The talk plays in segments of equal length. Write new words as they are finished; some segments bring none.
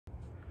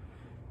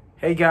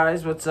Hey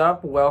guys, what's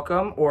up?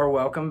 Welcome or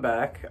welcome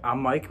back.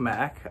 I'm Mike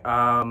Mack.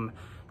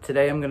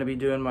 Today I'm going to be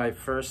doing my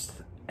first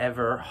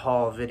ever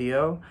haul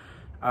video.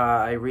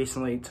 I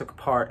recently took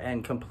part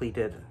and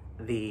completed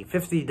the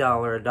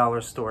 $50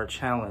 dollar store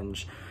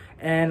challenge,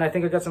 and I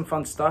think I got some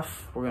fun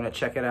stuff. We're going to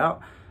check it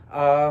out.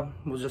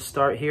 We'll just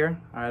start here.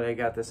 All right, I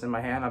got this in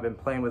my hand. I've been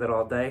playing with it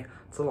all day.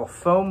 It's a little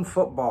foam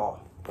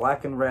football,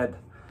 black and red.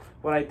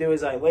 What I do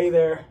is I lay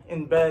there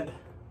in bed,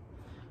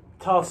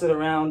 toss it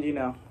around, you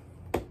know.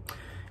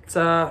 It's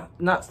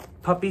not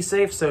puppy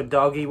safe, so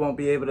Doggy won't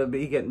be able to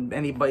be getting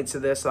any bites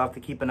of this. I'll have to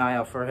keep an eye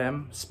out for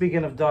him.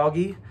 Speaking of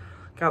Doggy,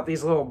 got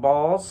these little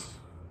balls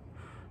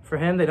for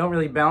him. They don't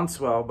really bounce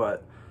well,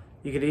 but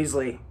you could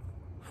easily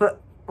if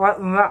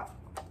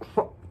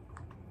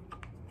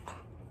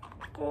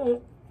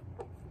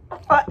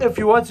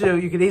you want to,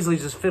 you could easily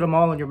just fit them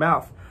all in your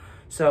mouth.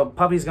 So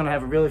Puppy's gonna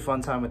have a really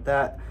fun time with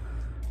that.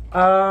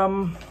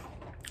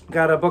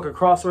 Got a book of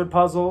crossword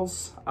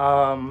puzzles.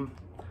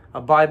 A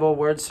Bible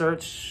word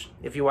search.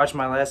 If you watch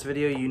my last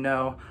video, you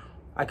know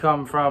I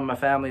come from a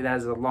family that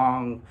has a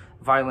long,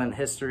 violent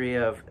history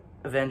of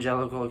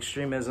evangelical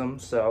extremism.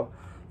 So,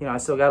 you know, I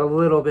still got a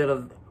little bit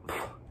of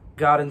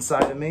God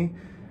inside of me.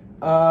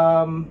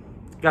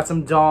 Got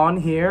some Dawn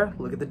here.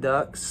 Look at the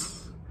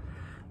ducks.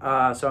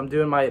 So I'm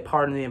doing my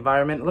part in the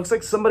environment. It looks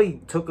like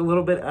somebody took a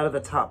little bit out of the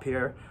top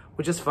here,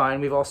 which is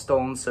fine. We've all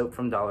stolen soap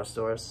from dollar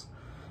stores.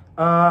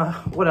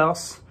 What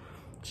else?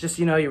 It's just,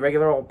 you know, your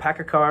regular old pack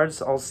of cards.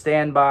 I'll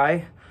stand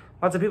by.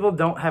 Lots of people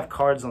don't have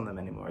cards on them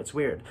anymore. It's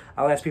weird.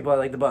 I'll ask people at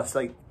like the bus,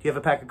 like, do you have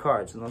a pack of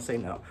cards? And they'll say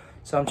no.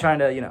 So I'm trying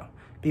to, you know,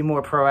 be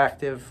more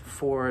proactive,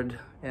 forward.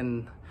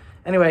 And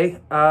anyway,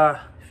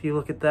 if you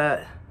look at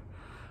that,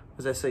 what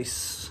does that say?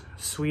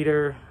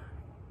 Sweeter,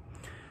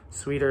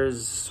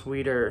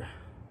 weeder.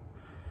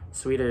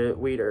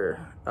 SWEATERWEATHER.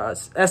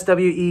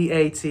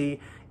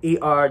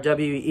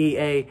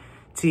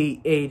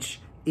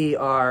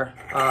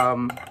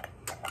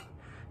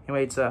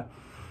 Anyway, it's a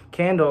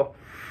candle.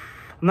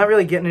 I'm not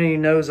really getting any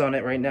nose on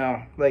it right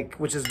now, like,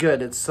 which is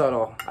good. It's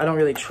subtle. I don't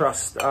really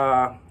trust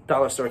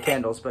dollar store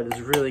candles, but it's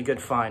really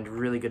good find,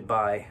 really good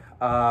buy.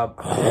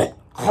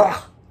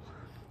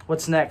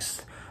 What's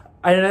next?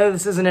 I know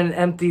this isn't an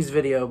empties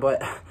video,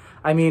 but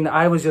I mean,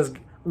 I was just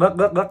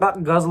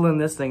guzzling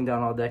this thing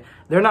down all day.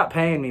 They're not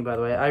paying me, by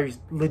the way. I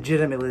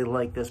legitimately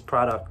like this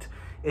product.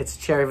 It's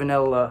cherry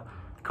vanilla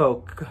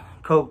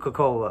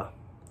Coca-Cola.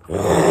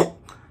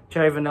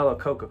 Cherry vanilla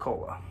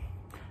Coca-Cola.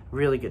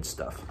 Really good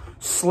stuff.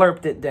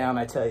 Slurped it down,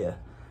 I tell you.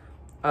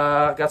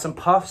 Got some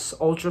puffs,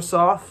 ultra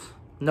soft.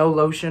 No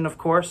lotion, of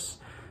course.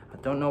 I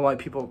don't know why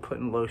people are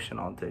putting lotion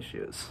on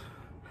tissues.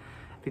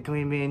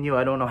 Between me and you,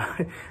 I don't know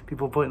why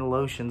people putting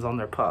lotions on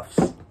their puffs.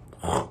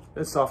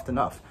 It's soft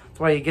enough. That's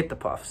why you get the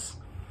puffs.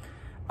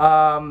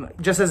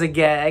 Just as a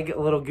gag,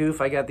 a little goof,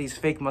 I got these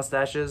fake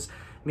mustaches.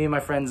 Me and my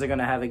friends are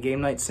gonna have a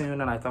game night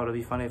soon, and I thought it'd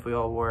be funny if we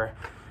all wore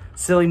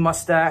silly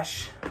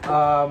mustache.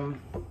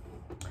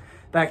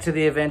 Back to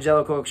the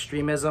evangelical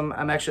extremism.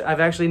 I've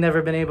actually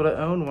never been able to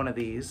own one of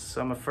these,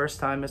 so I'm a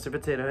first-time Mr.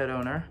 Potato Head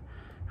owner.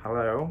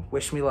 Hello,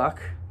 wish me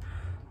luck.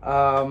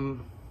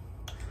 Ooh,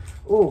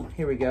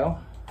 here we go.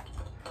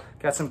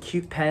 Got some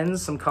cute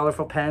pens, some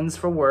colorful pens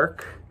for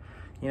work.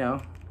 You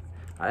know,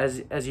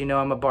 as you know,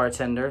 I'm a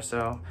bartender,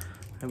 so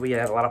we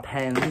have a lot of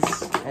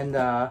pens. And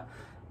I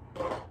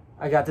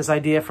got this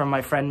idea from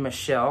my friend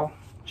Michelle.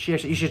 You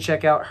should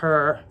check out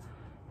her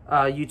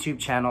YouTube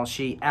channel.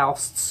 She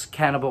ousts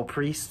cannibal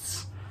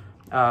priests.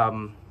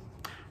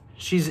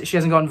 She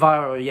hasn't gone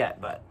viral yet,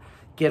 but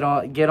get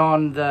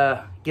on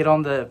the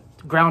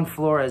ground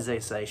floor, as they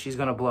say. She's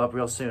gonna blow up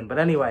real soon. But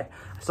anyway,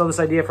 I saw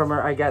this idea from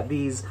her. I got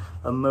these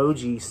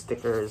emoji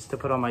stickers to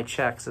put on my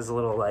checks as a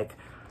little like,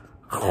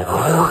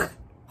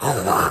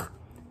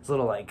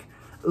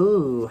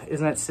 ooh,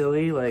 isn't that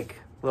silly?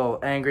 Like little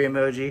angry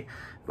emoji.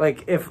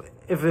 Like if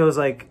it was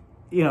like,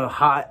 you know,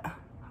 hot,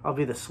 I'll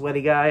be the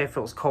sweaty guy. If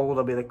it was cold,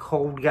 I'll be the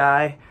cold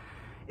guy.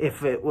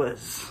 If it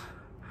was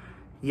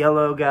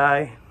yellow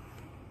guy.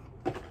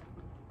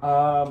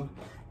 Got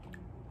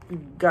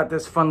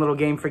this fun little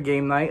game for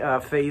game night,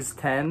 phase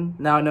 10.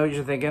 Now I know what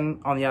you're thinking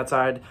on the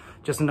outside,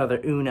 just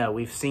another Uno.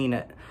 We've seen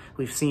it.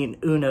 We've seen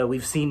Uno,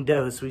 we've seen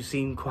Dos, we've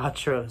seen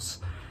Quatros.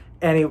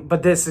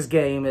 But this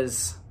game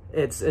is,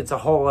 it's a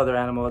whole other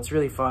animal. It's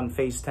really fun,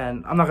 phase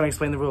 10. I'm not gonna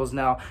explain the rules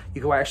now.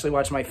 You can actually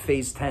watch my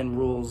phase 10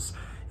 rules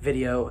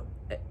video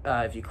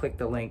if you click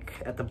the link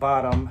at the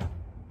bottom.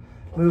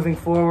 Moving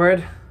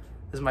forward,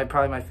 this is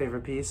probably my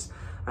favorite piece.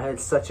 I had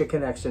such a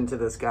connection to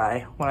this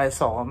guy when I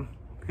saw him,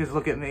 because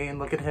look at me and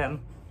look at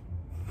him.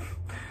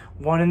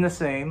 One and the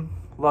same.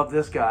 Love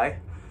this guy.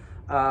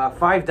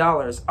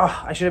 $5.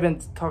 Oh, I should have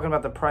been talking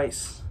about the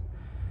price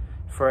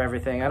for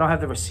everything. I don't have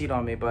the receipt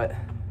on me, but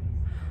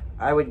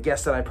I would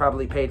guess that I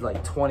probably paid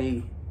like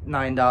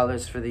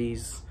 $29 for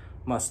these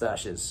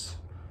mustaches.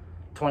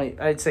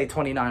 I'd say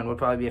 29 would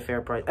probably be a fair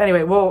price.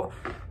 Anyway,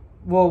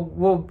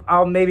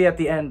 I'll maybe at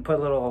the end put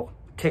a little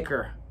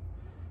ticker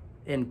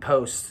in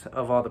post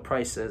of all the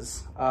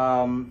prices.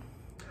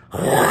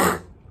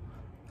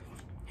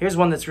 Here's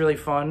one that's really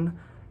fun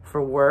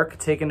for work,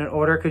 taking an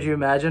order. Could you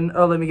imagine?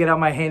 Oh, let me get out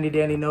my handy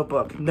dandy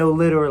notebook. No,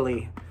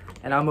 literally.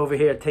 And I'm over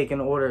here taking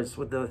orders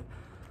with the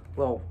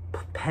little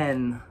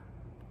pen.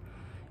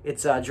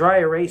 It's dry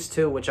erase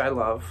too, which I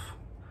love.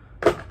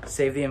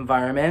 Save the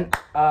environment.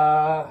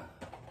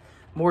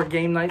 More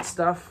game night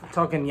stuff.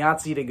 Talking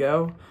Yahtzee to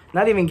go.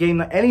 Not even game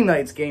night. Any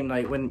night's game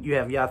night when you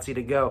have Yahtzee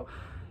to go.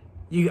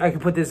 I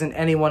could put this in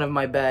any one of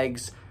my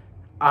bags.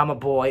 I'm a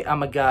boy.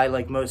 I'm a guy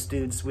like most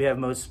dudes. We have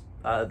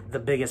the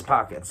biggest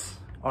pockets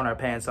on our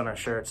pants, on our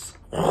shirts,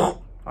 on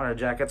our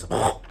jackets.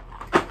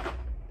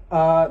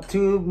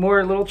 2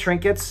 more little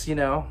trinkets, you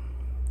know.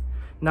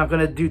 Not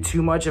going to do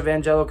too much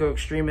evangelical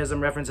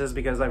extremism references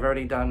because I've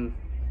already done...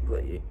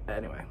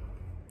 Anyway.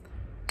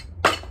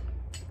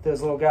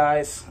 Those little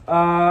guys.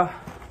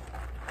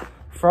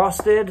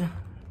 Frosted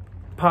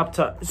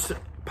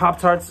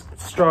Pop-Tarts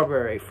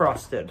strawberry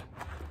frosted.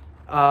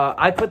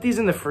 I put these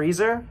in the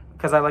freezer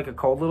because I like a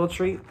cold little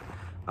treat.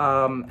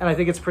 And I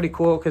think it's pretty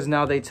cool because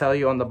now they tell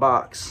you on the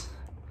box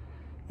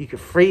you could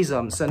freeze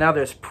them. So now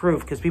there's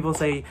proof, because people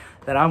say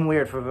that I'm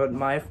weird for putting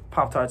my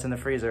Pop-Tarts in the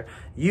freezer.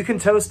 You can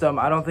toast them.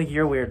 I don't think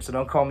you're weird, so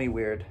don't call me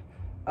weird.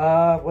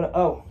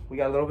 Oh, we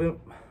got a little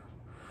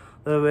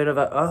bit of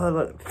a, oh,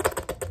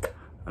 look.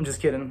 I'm just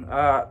kidding.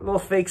 Little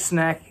fake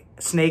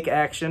snake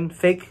action.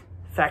 Fake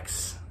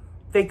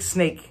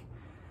snake.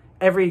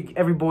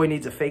 Every boy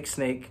needs a fake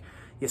snake.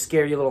 You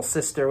scare your little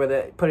sister with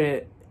it. Put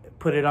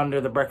it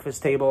under the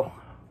breakfast table.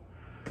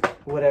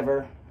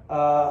 Whatever.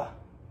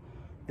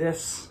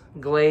 This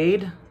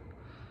Glade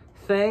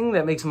thing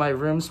that makes my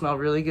room smell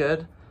really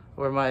good,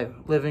 or my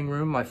living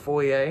room, my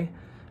foyer.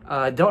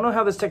 I don't know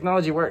how this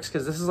technology works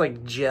because this is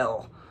like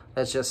gel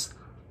that's just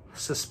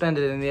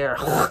suspended in the air.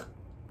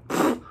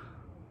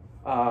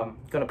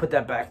 Gonna put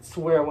that back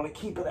to where I want to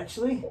keep it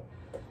actually.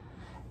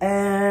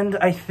 And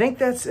I think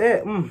that's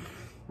it.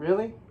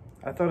 Really?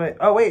 I thought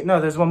oh wait,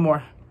 no, there's one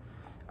more.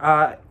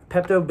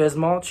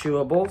 Pepto-Bismol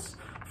chewables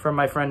from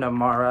my friend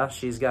Amara.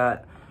 She's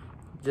got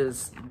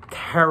just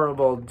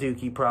terrible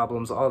dookie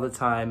problems all the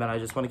time, and I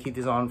just want to keep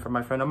these on for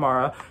my friend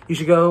Amara. You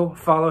should go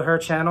follow her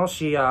channel.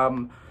 She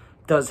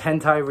does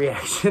hentai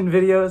reaction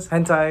videos,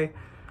 hentai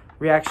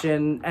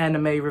reaction,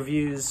 anime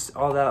reviews,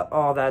 all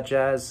that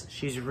jazz.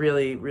 She's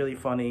really, really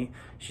funny.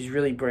 She's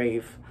really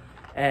brave,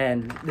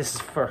 and this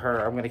is for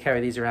her. I'm going to carry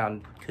these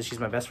around because she's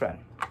my best friend,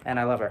 and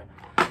I love her.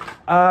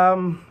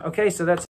 Okay, so that's